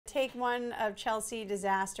take one of Chelsea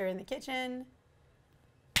disaster in the kitchen.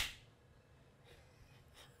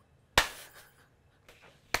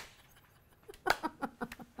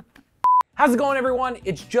 How's it going, everyone?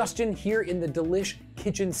 It's Justin here in the Delish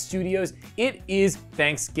Kitchen Studios. It is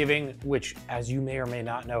Thanksgiving, which, as you may or may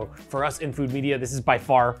not know, for us in food media, this is by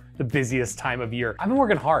far the busiest time of year. I've been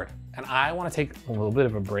working hard, and I want to take a little bit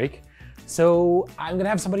of a break. So I'm gonna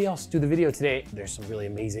have somebody else do the video today. There's some really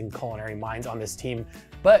amazing culinary minds on this team,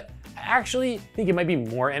 but I actually think it might be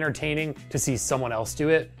more entertaining to see someone else do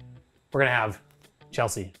it. We're gonna have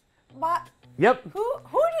Chelsea. What? Yep. Who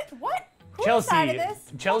did, what? Who Chelsea, decided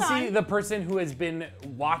this? Chelsea, the person who has been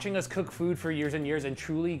watching us cook food for years and years and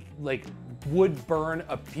truly would burn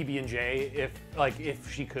a PB&J if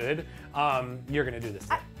she could. You're gonna do this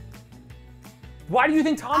today. Why do you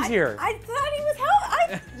think Tom's here? I thought he was helping.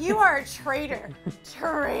 You are a traitor.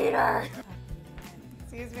 Traitor.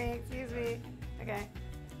 Excuse me. Okay.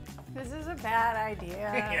 This is a bad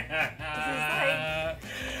idea.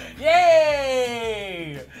 This is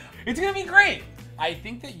Yay! It's gonna be great. I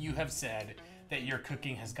think that you have said that your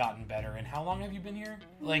cooking has gotten better. And how long have you been here?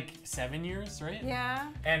 Like 7 years, right? Yeah.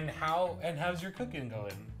 And how's your cooking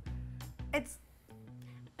going?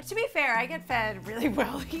 To be fair, I get fed really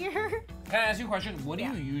well here. Can I ask you a question? What do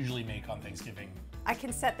you usually make on Thanksgiving? I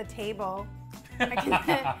can set the table. I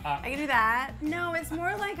can do that. No, it's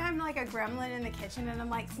more like I'm like a gremlin in the kitchen and I'm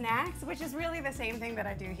like snacks, which is really the same thing that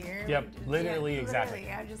I do here. Yep, literally, exactly.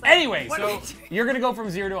 I'm just like, anyway, so you're gonna go from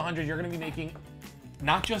 0 to 100. You're gonna be making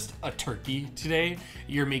not just a turkey today,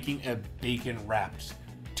 you're making a bacon wrapped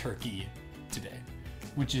turkey today,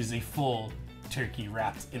 which is a full turkey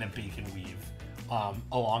wrapped in a bacon weave.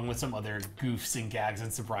 Along with some other goofs and gags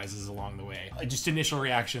and surprises along the way. Just initial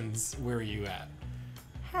reactions, where are you at?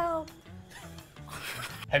 Help.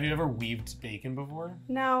 Have you ever weaved bacon before?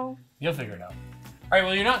 No. You'll figure it out. All right,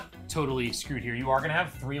 well, you're not totally screwed here. You are gonna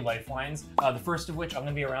have 3 lifelines, the first of which I'm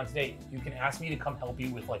gonna be around today. You can ask me to come help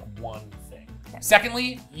you with like one thing. Okay.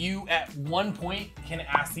 Secondly, you at one point can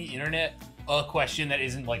ask the internet a question that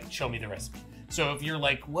isn't like, show me the recipe. So if you're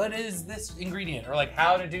like, what is this ingredient? Or like,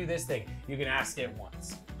 how to do this thing? You can ask it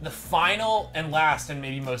once. The final and last and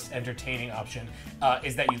maybe most entertaining option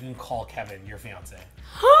is that you can call Kevin, your fiance.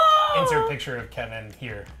 Insert picture of Kevin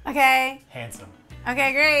here. Okay. Handsome.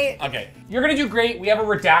 Okay, great. Okay, you're gonna do great. We have a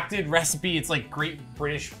redacted recipe. It's like Great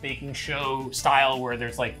British Baking Show style where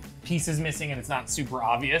there's like pieces missing and it's not super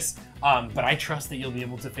obvious. But I trust that you'll be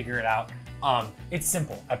able to figure it out. It's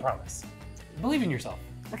simple, I promise. Believe in yourself.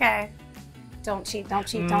 Okay. Don't cheat. Bye.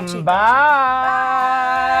 Bye.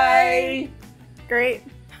 Great.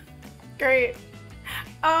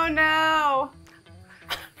 Oh no.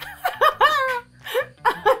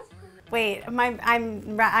 Wait,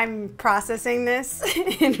 I'm processing this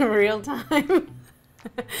in real time.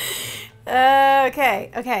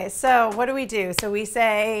 Okay, so what do we do? So we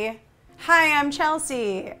say, hi, I'm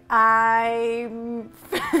Chelsea. I'm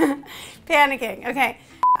panicking. Okay,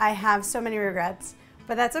 I have so many regrets,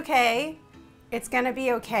 but that's okay. It's gonna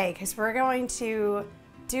be okay, because we're going to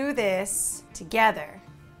do this together.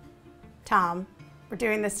 Tom, we're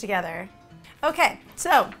doing this together. Okay,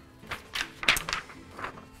 so,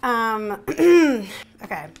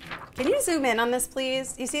 okay. Can you zoom in on this,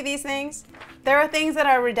 please? You see these things? There are things that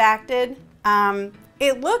are redacted.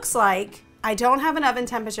 It looks like I don't have an oven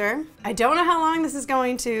temperature. I don't know how long this is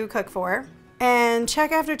going to cook for. And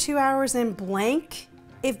check after 2 hours in blank.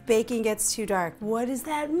 If baking gets too dark. What does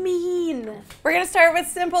that mean? We're gonna start with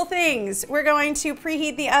simple things. We're going to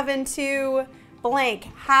preheat the oven to blank.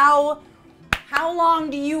 How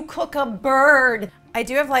long do you cook a bird? I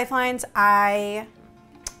do have lifelines. I'm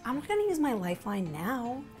not gonna use my lifeline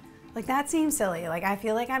now. Like that seems silly. Like I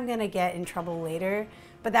feel like I'm gonna get in trouble later,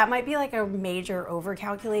 but that might be like a major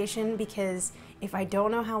overcalculation because if I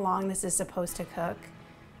don't know how long this is supposed to cook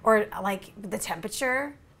or like the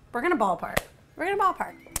temperature, we're gonna ballpark. We're gonna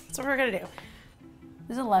ballpark. That's what we're gonna do.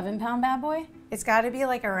 This is an 11-pound bad boy. It's gotta be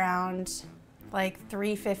like around like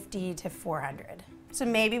 350 to 400. So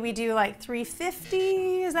maybe we do like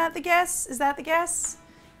 350, is that the guess? Is that the guess?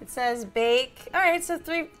 It says bake. All right, so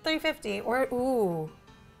 350 or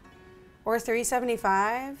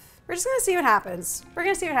 375. We're just gonna see what happens. We're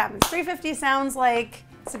gonna see what happens. 350 sounds like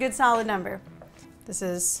it's a good solid number. This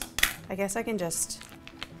is, I guess I can just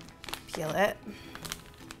peel it.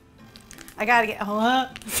 I gotta get, hello?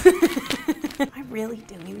 Am I really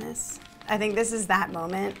doing this? I think this is that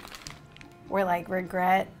moment where like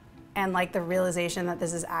regret and like the realization that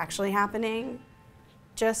this is actually happening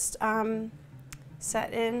just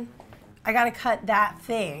set in. I gotta cut that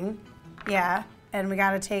thing, yeah, and we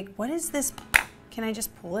gotta take, what is this? Can I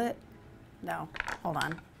just pull it? No, hold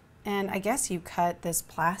on. And I guess you cut this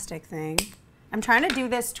plastic thing. I'm trying to do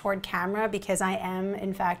this toward camera because I am,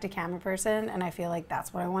 in fact, a camera person, and I feel like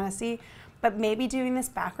that's what I want to see. But maybe doing this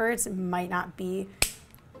backwards might not be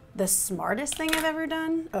the smartest thing I've ever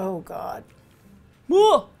done. Oh, God.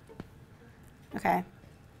 Whoa! Okay.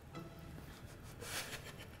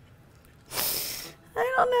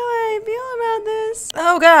 I don't know how I feel about this.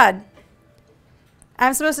 Oh, God.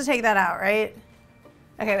 I'm supposed to take that out, right?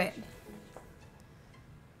 Okay, wait.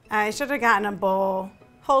 I should have gotten a bowl.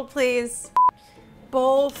 Hold, please.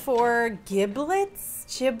 Bowl for giblets?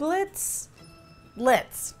 Giblets?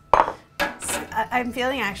 Lits. I'm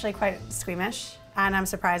feeling actually quite squeamish, and I'm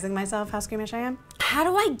surprising myself how squeamish I am. How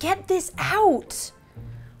do I get this out?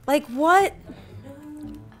 Like, what?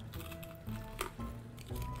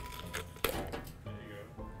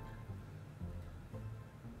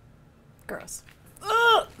 Gross.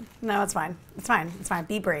 Ugh. No, it's fine. It's fine. It's fine.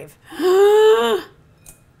 Be brave.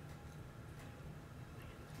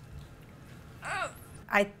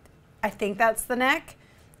 I think that's the neck.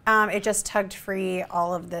 It just tugged free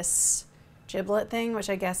all of this giblet thing, which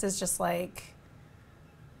I guess is just like,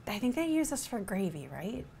 I think they use this for gravy,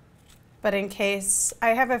 right? But in case, I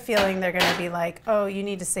have a feeling they're gonna be like, oh, you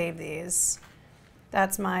need to save these.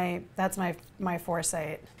 That's my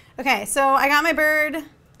foresight. Okay, so I got my bird.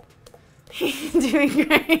 Doing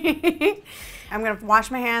great. I'm gonna wash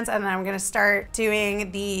my hands and then I'm gonna start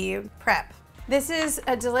doing the prep. This is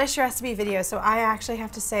a Delish recipe video, so I actually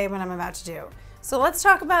have to say what I'm about to do. So let's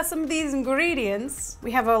talk about some of these ingredients.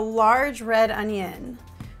 We have a large red onion.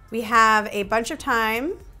 We have a bunch of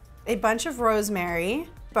thyme, a bunch of rosemary,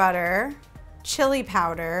 butter, chili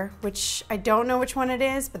powder, which I don't know which one it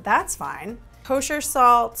is, but that's fine. Kosher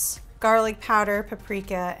salt, garlic powder,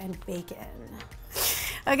 paprika, and bacon.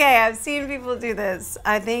 Okay, I've seen people do this.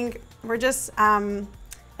 I think we're just, I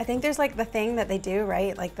think there's like the thing that they do,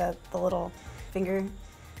 right? Like the little finger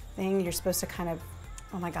thing. You're supposed to kind of,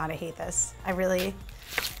 oh my God, I hate this. I really,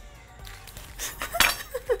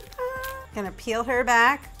 gonna peel her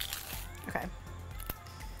back. Okay.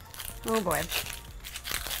 Oh boy.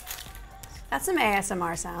 That's some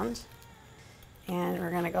ASMR sound. And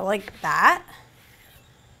we're gonna go like that.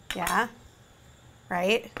 Yeah,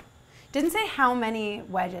 right? Didn't say how many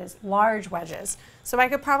wedges, large wedges. So I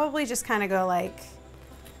could probably just kind of go like,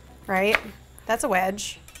 right? That's a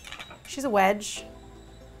wedge. She's a wedge.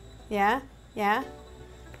 Yeah, yeah.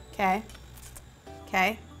 Okay,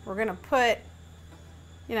 okay. We're gonna put,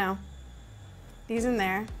 you know, these in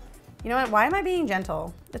there. You know what, why am I being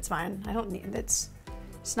gentle? It's fine, I don't need, it's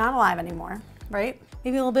not alive anymore, right?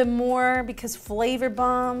 Maybe a little bit more because flavor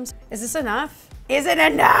bombs. Is this enough? Is it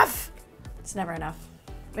enough? It's never enough.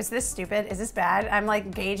 Is this stupid? Is this bad? I'm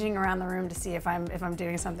like gauging around the room to see if I'm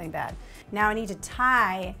doing something bad. Now I need to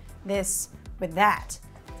tie this with that.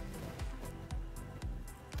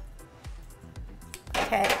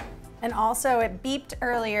 Okay, and also it beeped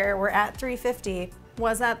earlier. We're at 350.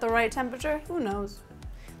 Was that the right temperature? Who knows?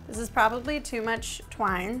 This is probably too much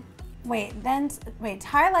twine. Wait,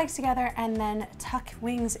 tie legs together and then tuck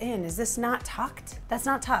wings in. Is this not tucked? That's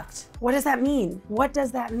not tucked. What does that mean? What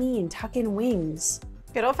does that mean, tuck in wings?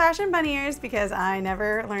 Good old-fashioned bunny ears, because I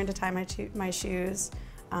never learned to tie my shoes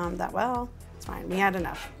that well. It's fine, we had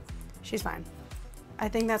enough. She's fine. I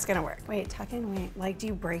think that's gonna work. Wait, tuck in wing, like do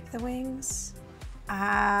you break the wings?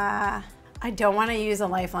 I don't wanna use a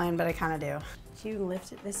lifeline, but I kinda do. Do you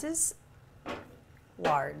lift it? This is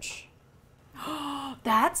large.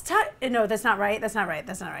 That's tuck, no, that's not right, that's not right,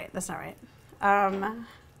 that's not right, that's not right.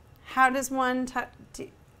 How does one tuck, do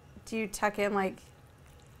you tuck in like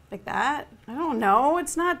that? I don't know,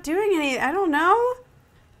 it's not doing any, I don't know.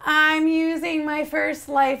 I'm using my first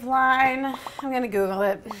lifeline. I'm gonna Google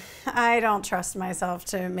it. I don't trust myself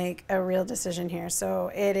to make a real decision here.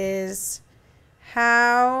 So it is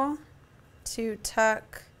how to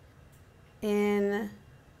tuck in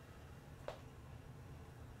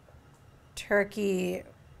turkey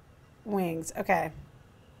wings. Okay,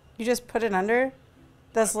 you just put it under?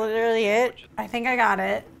 That's literally it? I think I got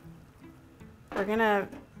it. We're gonna,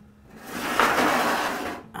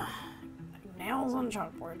 nails on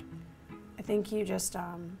chalkboard. I think you just,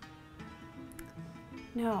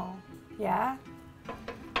 no, yeah?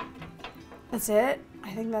 That's it?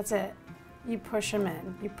 I think that's it. You push them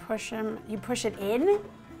in, you push it in?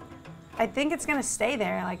 I think it's gonna stay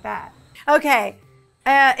there like that. Okay,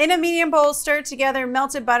 in a medium bowl, stir together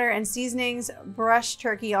melted butter and seasonings, brush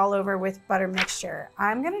turkey all over with butter mixture.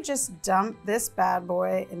 I'm gonna just dump this bad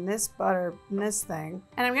boy in this butter, in this thing.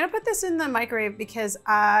 And I'm gonna put this in the microwave because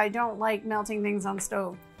I don't like melting things on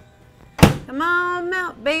stove. Come on,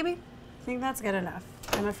 melt, baby. I think that's good enough,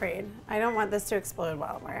 I'm afraid. I don't want this to explode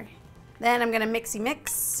while I'm wearing. Then I'm gonna mixy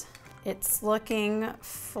mix. It's looking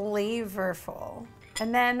flavorful.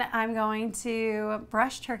 And then I'm going to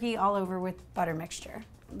brush turkey all over with butter mixture.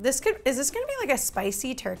 Is this gonna be like a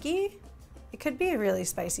spicy turkey? It could be a really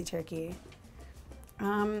spicy turkey.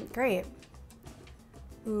 Great.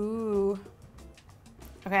 Ooh.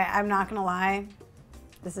 Okay, I'm not gonna lie.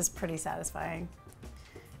 This is pretty satisfying.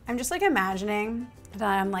 I'm just like imagining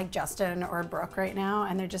that I'm like Justin or Brooke right now,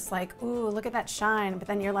 and they're just like, ooh, look at that shine. But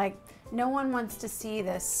then you're like, no one wants to see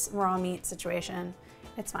this raw meat situation.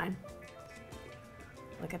 It's fine.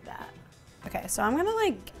 Look at that. Okay, so I'm gonna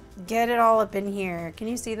like get it all up in here. Can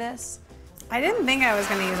you see this? I didn't think I was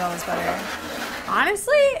gonna use all this butter.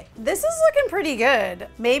 Honestly, this is looking pretty good.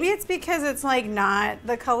 Maybe it's because it's like not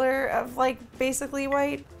the color of like basically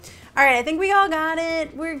white. All right, I think we all got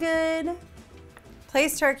it. We're good.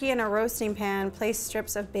 Place turkey in a roasting pan, place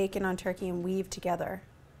strips of bacon on turkey and weave together.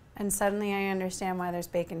 And suddenly I understand why there's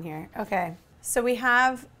bacon here. Okay, so we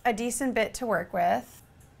have a decent bit to work with.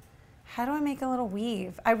 How do I make a little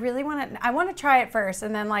weave? I want to try it first,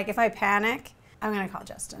 and then like if I panic, I'm gonna call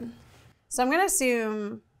Justin. So I'm gonna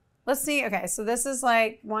assume, let's see, okay, so this is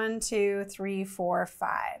like 1, 2, 3, 4,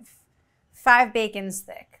 5. 5 bacons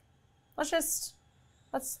thick. Let's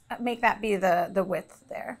make that be the width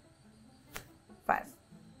there. 5,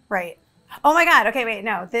 right. Oh my God, okay, wait,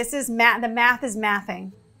 no, this is the math is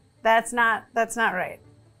mathing. That's not right.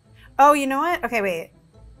 Oh, you know what? Okay, wait,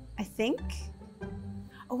 I think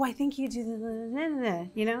you do the,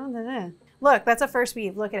 you know, look, that's a first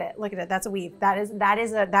weave. Look at it, that's a weave. That is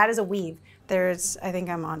a weave. I think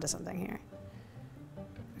I'm onto something here.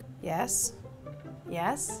 Yes,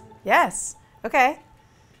 yes, yes, okay.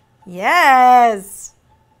 Yes.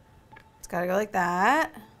 It's gotta go like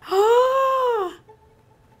that.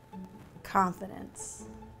 Confidence.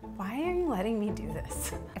 Why are you letting me do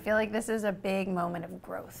this? I feel like this is a big moment of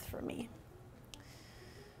growth for me.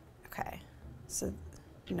 Okay, so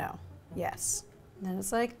no, yes. And then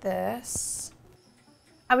it's like this.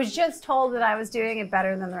 I was just told that I was doing it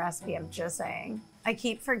better than the recipe, I'm just saying. I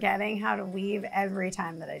keep forgetting how to weave every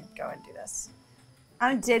time that I go and do this.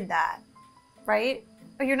 I did that, right?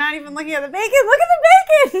 Oh, you're not even looking at the bacon, look at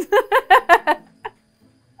the bacon!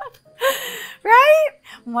 Right?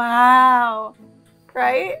 Wow,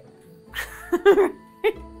 right?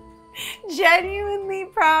 Genuinely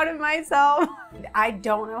proud of myself. I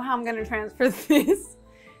don't know how I'm gonna transfer this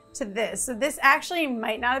to this. So this actually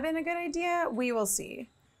might not have been a good idea. We will see.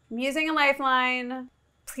 I'm using a lifeline.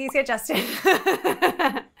 Please get Justin.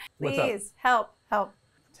 Please, help. To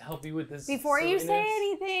help you with this. Before you say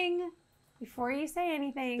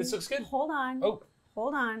anything, This looks good. Hold on. Oh.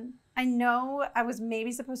 Hold on. I know I was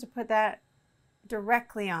maybe supposed to put that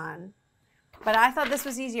directly on, but I thought this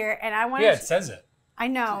was easier, and I wanted Yeah, it says it. I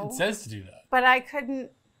know. It says to do that. But I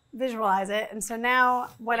couldn't visualize it, and so now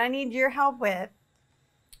what I need your help with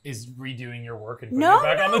is redoing your work and putting it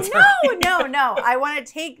back on the turkey. No. I want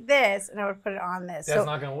to take this and I would put it on this. That's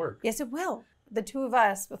not gonna work. Yes, it will. The two of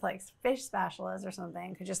us with like fish spatulas or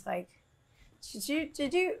something could just like,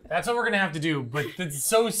 did you? That's what we're gonna have to do, but it's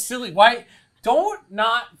so silly. Why? Don't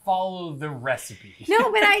not follow the recipe.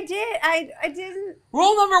 No, but I did. I didn't.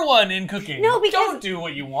 Rule number 1 in cooking. No, because don't do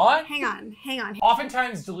what you want. Hang on.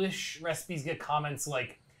 Oftentimes, Delish recipes get comments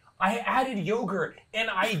like, I added yogurt and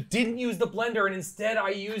I didn't use the blender and instead I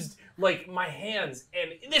used like my hands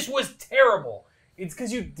and this was terrible. It's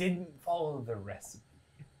because you didn't follow the recipe.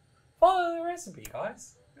 Follow the recipe,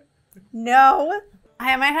 guys. No,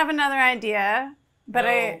 I might have another idea, but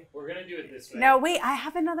no, we're gonna do it this way. No, wait, I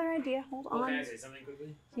have another idea. Hold on. Can I say something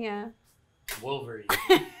quickly? Yeah. Wolverine.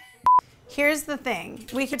 Here's the thing.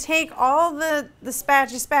 We could take all the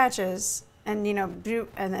spatches and, you know, bloop,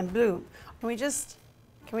 and then bloop. Can we just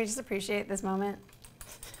appreciate this moment?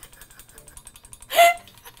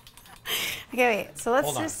 Okay, wait. So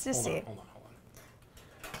let's just see. Hold on.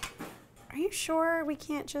 Are you sure we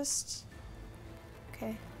can't just?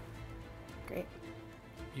 Okay. Great.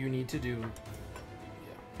 You need to do.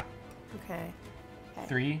 Yeah. Okay.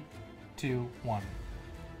 3, 2, 1.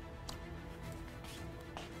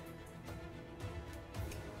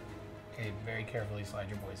 Okay, very carefully slide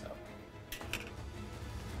your voice up.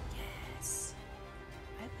 Yes.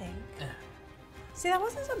 I think. See, that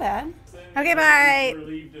wasn't so bad. Okay, bye.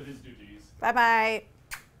 Relieved of his duties. Bye.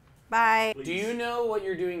 Bye. Do you know what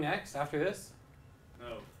you're doing next after this?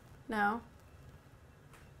 No. No.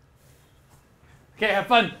 Okay, have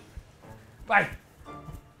fun. Bye.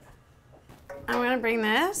 I'm gonna bring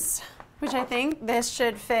this, which I think this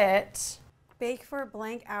should fit. Bake for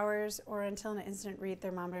blank hours or until an instant read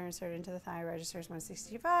thermometer inserted into the thigh registers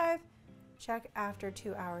 165. Check after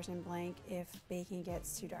 2 hours in blank if baking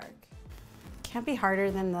gets too dark. Can't be harder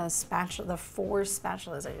than the spatula, the 4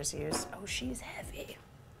 spatulas I just used. Oh, she's heavy.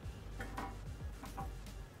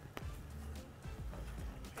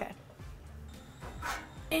 Okay.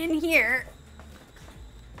 In here.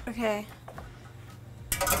 Okay.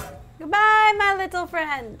 Goodbye, my little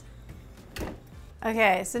friend.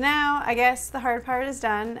 Okay, so now I guess the hard part is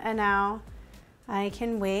done, and now I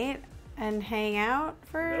can wait and hang out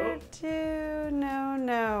for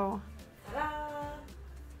no. Ta-da.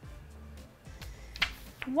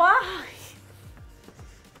 Why?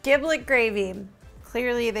 Giblet gravy.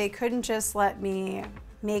 Clearly they couldn't just let me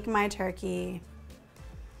make my turkey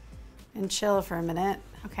and chill for a minute.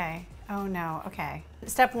 Okay, oh no, okay.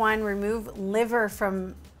 Step 1, remove liver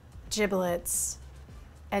from giblets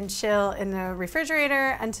and chill in the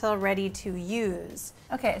refrigerator until ready to use.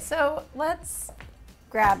 Okay, so let's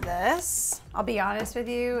grab this. I'll be honest with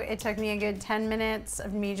you, it took me a good 10 minutes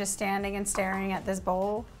of me just standing and staring at this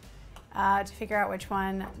bowl to figure out which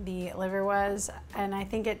one the liver was, and I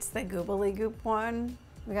think it's the goobly goop one.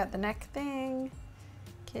 We got the neck thing,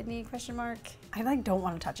 kidney question mark. I like don't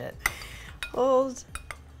want to touch it. Hold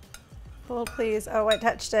please. Oh, I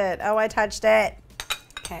touched it. Oh, I touched it.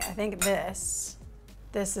 Okay, I think this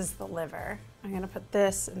is the liver. I'm gonna put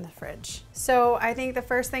this in the fridge. So I think the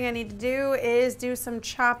first thing I need to do is do some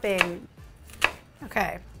chopping.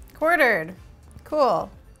 Okay, quartered,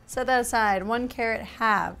 cool. Set that aside, 1 carrot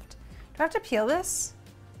halved. Do I have to peel this?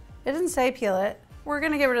 It doesn't say peel it. We're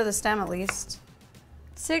gonna get rid of the stem at least.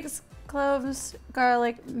 6 cloves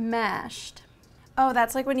garlic mashed. Oh,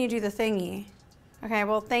 that's like when you do the thingy. Okay,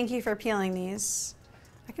 well, thank you for peeling these.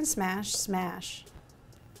 I can smash.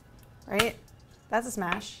 Right? That's a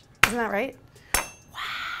smash. Isn't that right?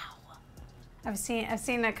 Wow. I've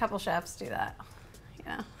seen a couple chefs do that.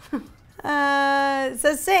 Yeah. It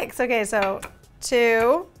says 6. Okay, so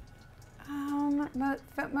 2.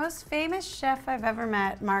 Most famous chef I've ever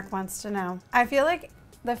met, Marc wants to know. I feel like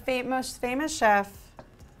the most famous chef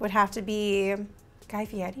would have to be Guy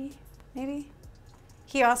Fieri, maybe?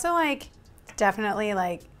 He also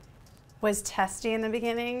definitely was testy in the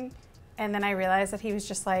beginning, and then I realized that he was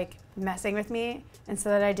just messing with me, and so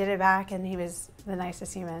that I did it back, and he was the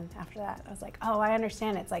nicest human after that. I was like, oh, I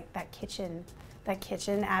understand. It's like that kitchen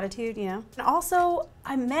attitude, you know? And also,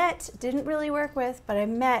 didn't really work with, but I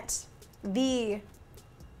met the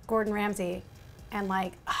Gordon Ramsay, and love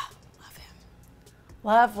him.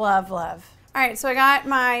 Love. All right, so I got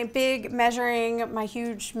my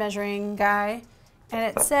huge measuring guy,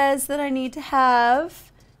 and it says that I need to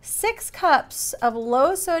have 6 cups of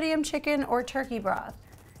low sodium chicken or turkey broth.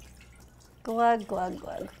 Glug, glug,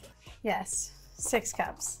 glug. Yes, 6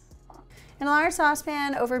 cups. In a large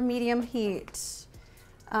saucepan over medium heat.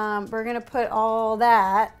 We're gonna put all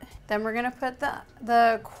that. Then we're gonna put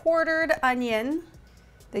the quartered onion,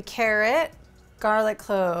 the carrot, garlic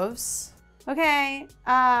cloves. Okay,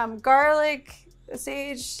 garlic,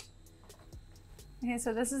 sage. Okay,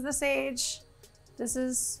 so this is the sage. This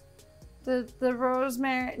is the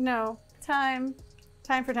rosemary. No, thyme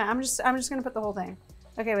for thyme. I'm just gonna put the whole thing.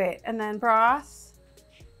 Okay, wait, and then broth,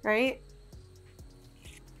 right?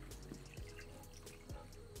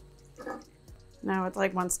 No,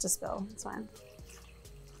 it wants to spill. It's fine.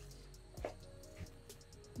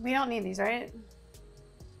 We don't need these, right?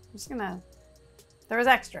 I'm just gonna. There was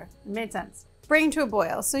extra. It made sense. Bring to a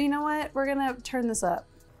boil. So you know what? We're gonna turn this up.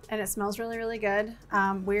 And it smells really, really good.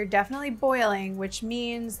 We're definitely boiling, which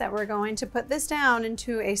means that we're going to put this down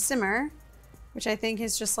into a simmer, which I think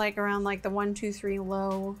is just around the 1, 2, 3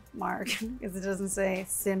 low mark, because it doesn't say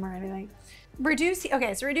sim or anything. Reduce heat.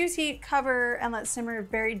 Okay, so reduce heat, cover, and let simmer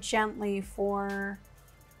very gently for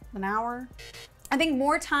an hour. I think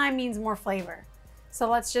more time means more flavor. So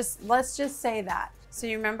let's just say that. So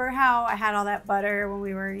you remember how I had all that butter when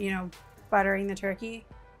we were, buttering the turkey?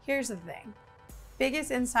 Here's the thing.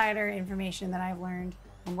 Biggest insider information that I've learned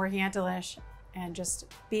from working at Delish and just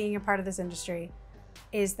being a part of this industry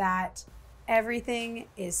is that everything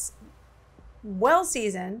is well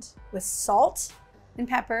seasoned with salt and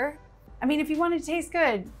pepper. I mean, if you want it to taste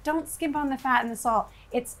good, don't skimp on the fat and the salt.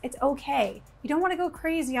 It's okay. You don't want to go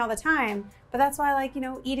crazy all the time, but that's why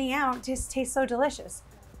eating out just tastes so delicious.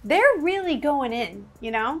 They're really going in,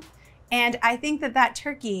 And I think that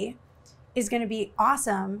turkey is going to be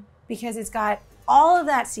awesome because it's got all of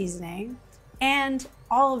that seasoning and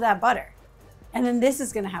all of that butter. And then this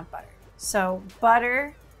is gonna have butter. So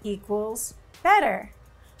butter equals better.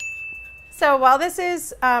 So while this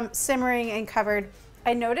is simmering and covered,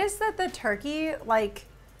 I noticed that the turkey,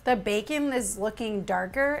 the bacon is looking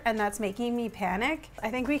darker, and that's making me panic. I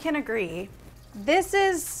think we can agree. This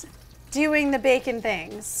is doing the bacon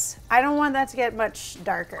things. I don't want that to get much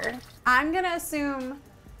darker. I'm gonna assume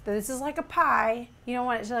that this is like a pie. You don't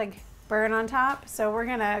want it to like burn on top, so we're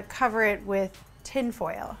gonna cover it with tin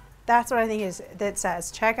foil. That's what I think that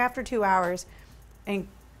says. Check after 2 hours and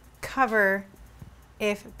cover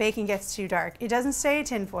if bacon gets too dark. It doesn't say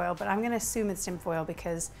tin foil, but I'm gonna assume it's tin foil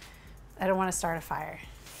because I don't want to start a fire.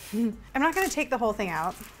 I'm not gonna take the whole thing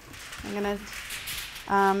out. I'm gonna,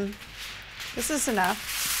 this is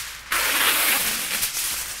enough.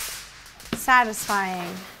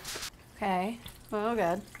 Satisfying. Okay, oh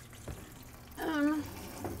good.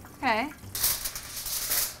 Okay.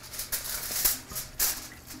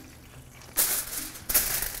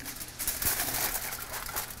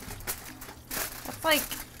 That's like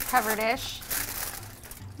covered-ish.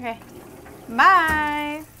 Okay,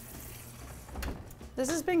 bye. This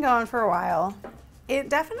has been going for a while. It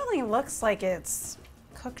definitely looks like it's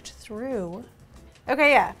cooked through.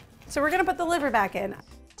 Okay, yeah, so we're gonna put the liver back in.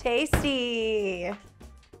 Tasty.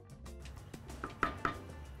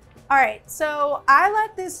 All right, so I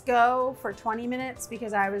let this go for 20 minutes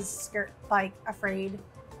because I was afraid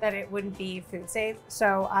that it wouldn't be food safe.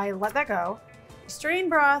 So I let that go. Strain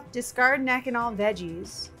broth, discard neck and all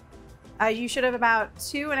veggies. You should have about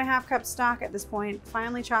 2.5 cups stock at this point.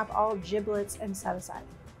 Finally chop all giblets and set aside.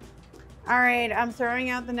 All right, I'm throwing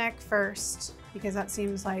out the neck first because that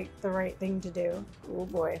seems like the right thing to do. Oh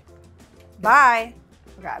boy. Bye.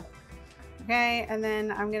 Oh God. Okay, and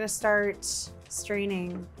then I'm gonna start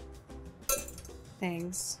straining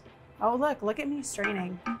things. Oh look at me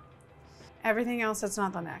straining. Everything else that's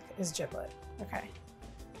not the neck is giblet. Okay.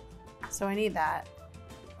 So I need that.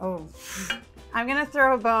 Oh. I'm gonna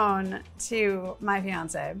throw a bone to my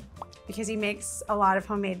fiance because he makes a lot of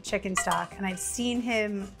homemade chicken stock and I've seen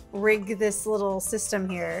him rig this little system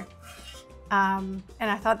here. And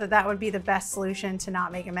I thought that that would be the best solution to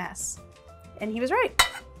not make a mess. And he was right.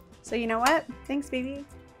 So you know what? Thanks, baby.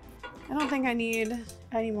 I don't think I need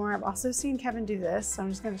any more. I've also seen Kevin do this, so I'm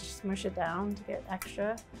just gonna smush it down to get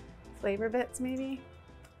extra flavor bits maybe.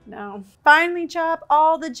 No. Finely chop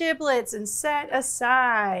all the giblets and set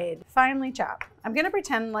aside. Finely chop. I'm gonna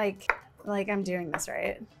pretend like I'm doing this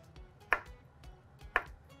right.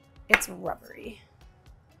 It's rubbery.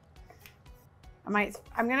 I'm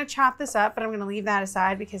gonna chop this up, but I'm gonna leave that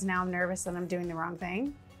aside because now I'm nervous that I'm doing the wrong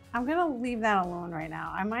thing. I'm gonna leave that alone right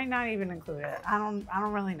now. I might not even include it. I don't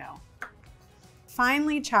really know.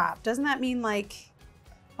 Finely chopped. Doesn't that mean like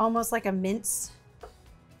almost like a mince?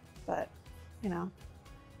 But you know.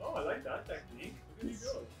 Oh, I like that technique. Look at you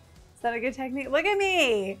go. Is that a good technique? Look at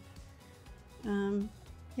me.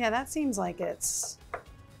 Yeah, that seems like it's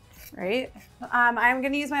right. I'm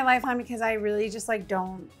gonna use my lifeline because I really just like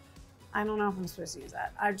I don't know if I'm supposed to use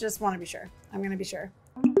that. I just want to be sure. I'm gonna be sure.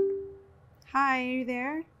 Hi, are you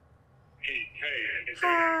there? Hey.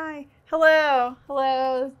 Hi. Hello.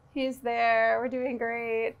 Hello. He's there. We're doing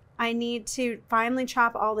great. I need to finally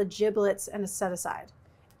chop all the giblets and set aside.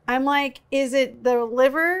 I'm like, is it the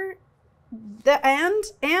liver, and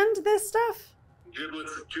this stuff?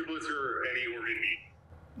 Giblets are any organ meat.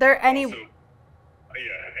 They're any. Also, yeah,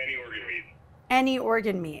 any organ meat. Any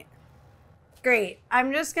organ meat. Great.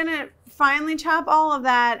 I'm just gonna finally chop all of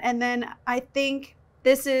that, and then I think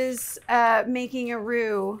this is making a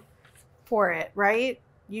roux for it, right?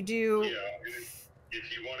 You do. Yeah,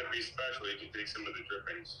 if you want to be special, you can take some of the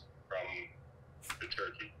drippings from the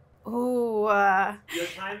turkey. Ooh. Your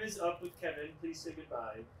time is up with Kevin. Please say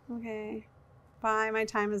goodbye. Okay. Bye. My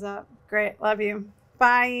time is up. Great. Love you.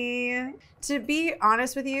 Bye. To be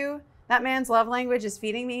honest with you, that man's love language is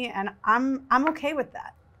feeding me, and I'm okay with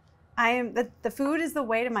that. The food is the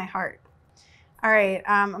way to my heart. All right.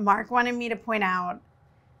 Marc wanted me to point out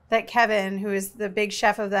that Kevin, who is the big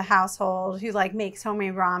chef of the household, who like makes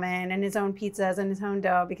homemade ramen and his own pizzas and his own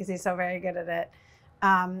dough because he's so very good at it,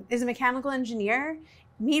 is a mechanical engineer.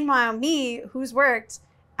 Meanwhile, me, who's worked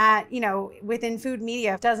at, within food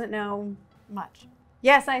media, doesn't know much.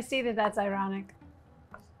 Yes, I see that that's ironic.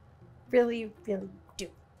 Really, really do.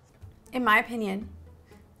 In my opinion,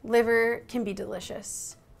 liver can be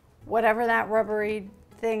delicious. Whatever that rubbery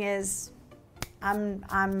thing is, I'm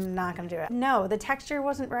not gonna do it. No, the texture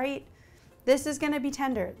wasn't right. This is gonna be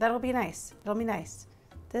tender. That'll be nice. It'll be nice.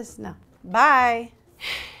 This, no. Bye.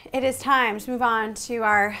 It is time to move on to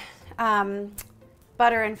our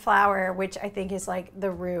butter and flour, which I think is like the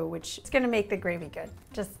roux, which is gonna make the gravy good.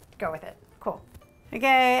 Just go with it. Cool.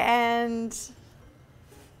 Okay, and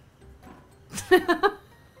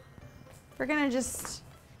we're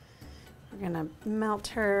gonna melt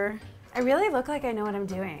her. I really look like I know what I'm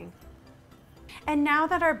doing. And now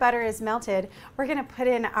that our butter is melted, we're gonna put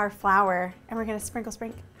in our flour and we're gonna sprinkle.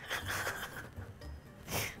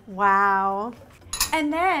 Wow.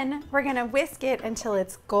 And then we're gonna whisk it until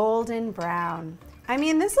it's golden brown. I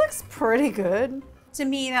mean, this looks pretty good. To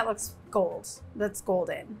me, that looks gold. That's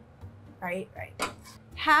golden. Right, right.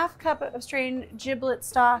 Half cup of strained giblet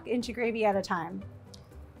stock into gravy at a time.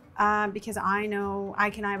 Because I know I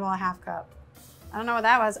can eyeball a half cup. I don't know what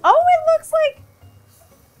that was. Oh, it looks like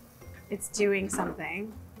it's doing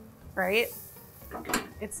something, right?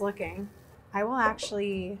 It's looking. I will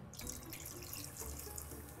actually,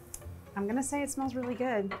 I'm gonna say it smells really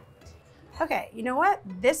good. Okay, you know what?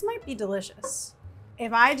 This might be delicious.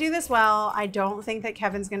 If I do this well, I don't think that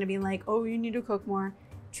Kevin's gonna be like, oh, you need to cook more.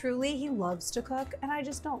 Truly, he loves to cook, and I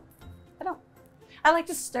just don't. I don't. I like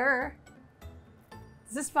to stir.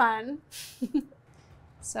 This is fun.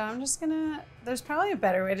 So I'm just gonna, there's probably a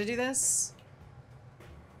better way to do this.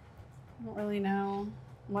 I don't really know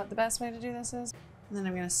what the best way to do this is. And then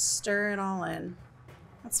I'm gonna stir it all in.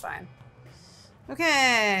 That's fine.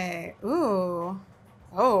 Okay. Ooh.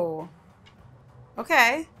 Oh.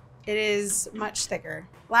 Okay. It is much thicker.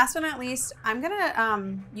 Last but not least, I'm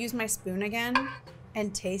gonna use my spoon again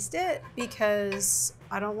and taste it because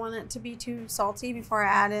I don't want it to be too salty before I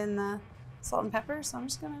add in the salt and pepper. So I'm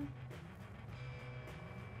just gonna.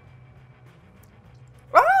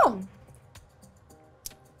 Oh!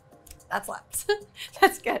 That slaps.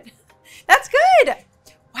 That's good. That's good.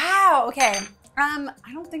 Wow. Okay. I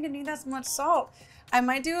don't think I need that much salt. I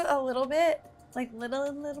might do a little bit, like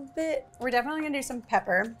little bit. We're definitely gonna do some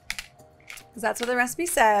pepper because that's what the recipe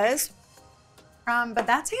says. But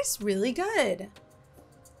that tastes really good.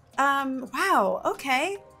 Wow.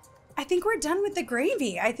 Okay. I think we're done with the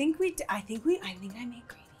gravy. I think I made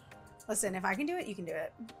gravy. Listen, if I can do it, you can do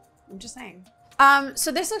it. I'm just saying.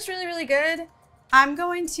 So this looks really, really good. I'm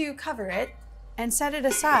going to cover it and set it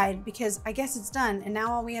aside because I guess it's done. And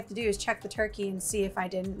now all we have to do is check the turkey and see if I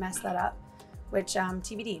didn't mess that up, which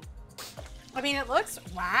TBD. I mean, it looks,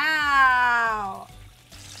 wow.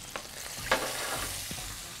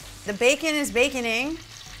 The bacon is baconing.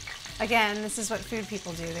 Again, this is what food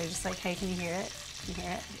people do. They're just like, hey, can you hear it? Can you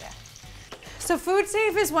hear it? Yeah. So food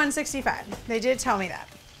safe is 165. They did tell me that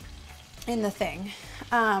in the thing.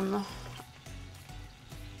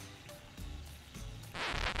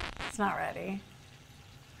 It's not ready.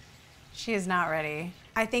 She is not ready.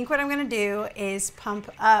 I think what I'm gonna do is pump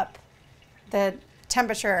up the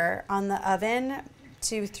temperature on the oven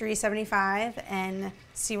to 375 and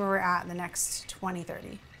see where we're at in the next 20,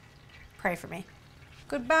 30. Pray for me.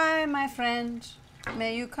 Goodbye, my friend.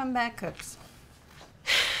 May you come back, cooks.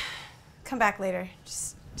 Come back later.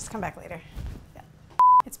 Just come back later. Yeah.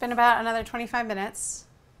 It's been about another 25 minutes,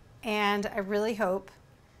 and I really hope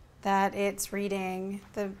that it's reading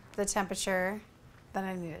the temperature that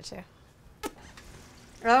I need it to.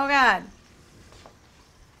 Oh God.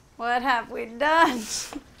 What have we done?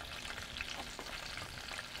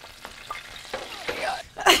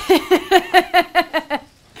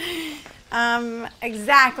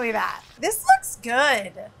 Exactly that. This looks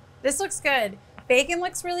good. This looks good. Bacon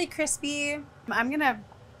looks really crispy. I'm gonna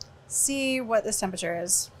see what this temperature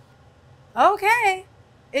is. Okay.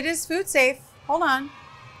 It is food safe. Hold on.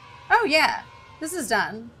 Oh yeah, this is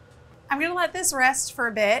done. I'm gonna let this rest for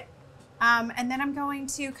a bit. And then I'm going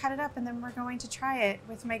to cut it up and then we're going to try it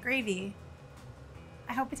with my gravy.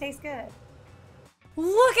 I hope it tastes good.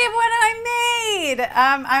 Look at what I made!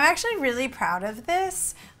 I'm actually really proud of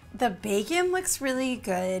this. The bacon looks really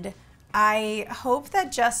good. I hope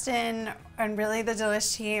that Justin and really the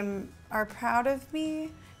Delish team are proud of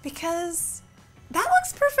me because that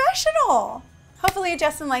looks professional. Hopefully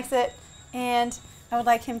Justin likes it and I would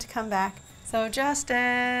like him to come back. So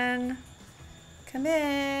Justin, come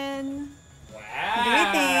in.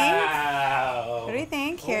 Wow. What do we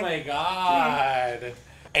think? Here. Oh my God.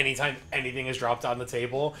 Anytime anything is dropped on the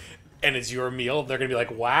table and it's your meal, they're going to be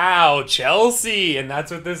like, wow, Chelsea. And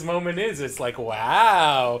that's what this moment is. It's like,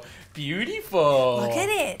 wow, beautiful. Look at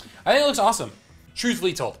it. I think it looks awesome.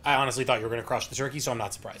 Truthfully told, I honestly thought you were going to crush the turkey, so I'm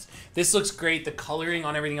not surprised. This looks great. The coloring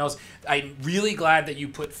on everything else. I'm really glad that you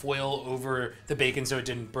put foil over the bacon so it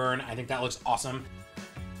didn't burn. I think that looks awesome.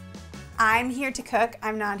 I'm here to cook.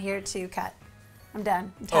 I'm not here to cut. I'm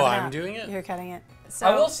done. I'm doing it? You're cutting it. So,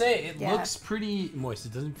 I will say, it yeah. looks pretty moist.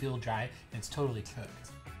 It doesn't feel dry. It's totally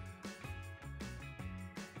cooked.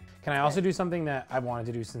 Can I also do something that I wanted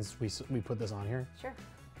to do since we put this on here? Sure.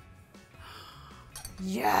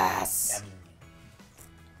 Yes.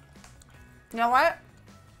 You know what?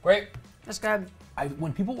 Great. That's good.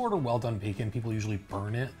 When people order well done bacon, people usually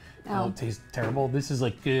burn it. Oh. It tastes terrible. This is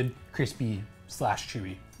like good, crispy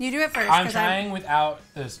chewy. You do it first. I'm trying without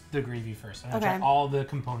the gravy first. I'm gonna try Okay. all the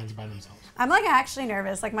components by themselves. I'm like actually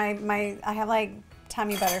nervous. Like I have like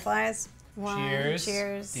tummy butterflies. Cheers.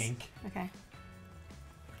 Cheers. Dink. Okay.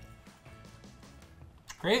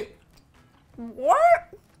 Great. What?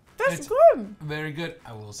 That's It's good. Very good.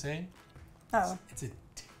 I will say. Oh. It's a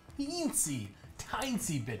teensy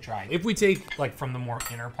bit dry. If we take like from the more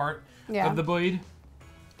inner part of the blade,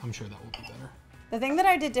 I'm sure that will be better. The thing that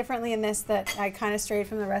I did differently in this that I kind of strayed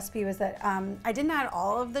from the recipe was that I didn't add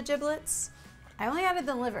all of the giblets. I only added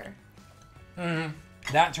the liver.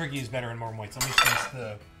 That turkey is better and more moist. Let me taste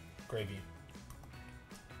the gravy.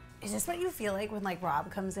 Is this what you feel like when like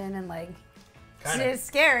Rob comes in and like Kinda. it's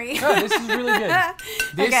scary? No, this is really good.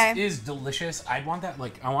 This Okay. is delicious. I want that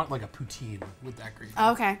I want like a poutine with that gravy.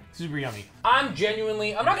 Okay. Super yummy. I'm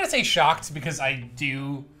not gonna say shocked because I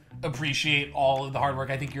do appreciate all of the hard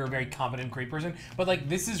work. I think you're a very competent, great person, but like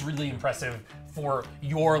this is really impressive for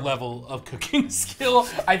your level of cooking skill.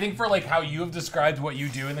 I think for like how you have described what you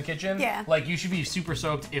do in the kitchen, Yeah. like you should be super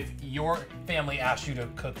soaked if your family asked you to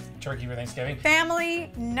cook turkey for Thanksgiving.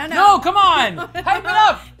 Family, no. No, come on, hype it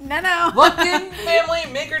up. No. Lupkin family,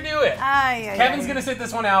 make her do it. Kevin's gonna sit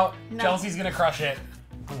this one out. No. Chelsea's gonna crush it.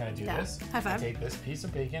 I'm gonna do No. this. High five. Take this piece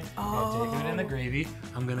of bacon. I'm gonna take it in the gravy.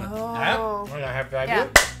 I'm gonna. Oh. I'm gonna have that. Yeah.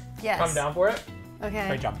 Yes. Come down for it. Okay.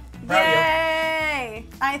 Great job. Proud of Yay!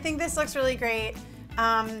 I think this looks really great.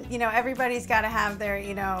 You know, everybody's got to have their,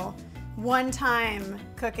 you know, one time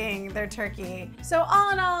cooking their turkey. So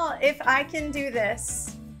all in all, if I can do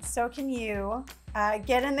this, so can you.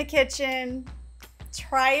 Get in the kitchen,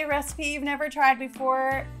 try a recipe you've never tried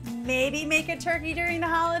before, maybe make a turkey during the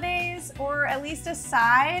holidays or at least a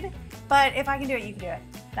side. But if I can do it, you can do it.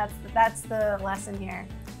 That's the lesson here.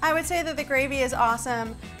 I would say that the gravy is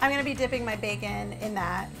awesome. I'm gonna be dipping my bacon in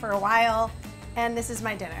that for a while, and this is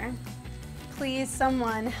my dinner. Please,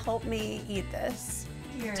 someone help me eat this.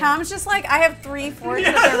 Here. Tom's just like, I have 3 forks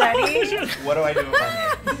that are ready. What do I do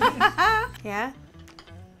if I'm here?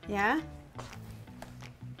 Yeah?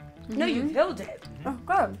 No, you killed it. Oh,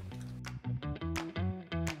 good.